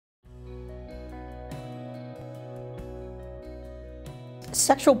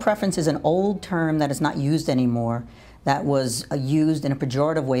Sexual preference is an old term that is not used anymore, that was used in a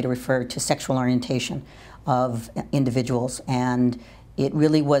pejorative way to refer to sexual orientation of individuals. And it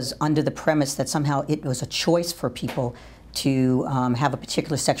really was under the premise that somehow it was a choice for people to have a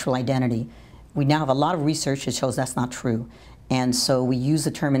particular sexual identity. We now have a lot of research that shows that's not true. And so we use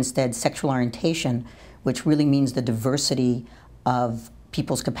the term instead sexual orientation, which really means the diversity of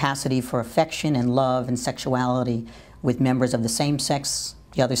people's capacity for affection and love and sexuality with members of the same sex,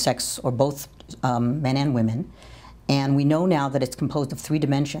 the other sex, or both men and women. And we know now that it's composed of three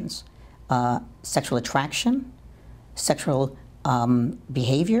dimensions: sexual attraction, sexual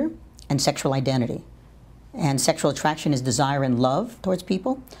behavior, and sexual identity. And sexual attraction is desire and love towards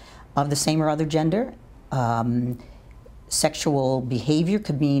people of the same or other gender. Sexual behavior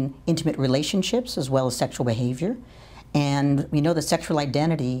could mean intimate relationships as well as sexual behavior. And we know that sexual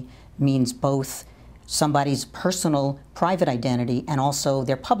identity means both somebody's personal, private identity and also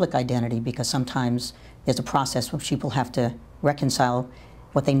their public identity, because sometimes there's a process where people have to reconcile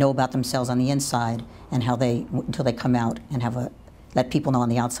what they know about themselves on the inside and how they, until they come out and let people know on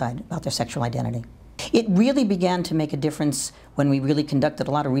the outside about their sexual identity. It really began to make a difference when we really conducted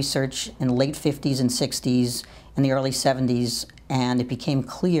a lot of research in the late 50s and 60s and the early 70s, and it became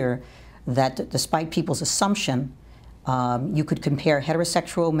clear that despite people's assumption, you could compare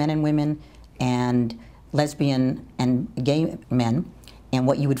heterosexual men and women and lesbian and gay men, and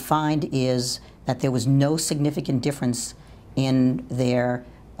what you would find is that there was no significant difference in their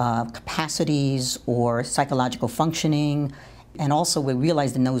capacities or psychological functioning. And also we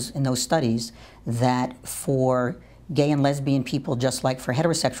realized in those studies that for gay and lesbian people, just like for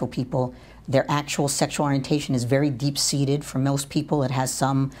heterosexual people, their actual sexual orientation is very deep-seated. For most people, it has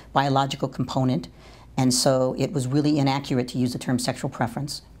some biological component. And so it was really inaccurate to use the term sexual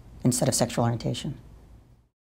preference instead of sexual orientation.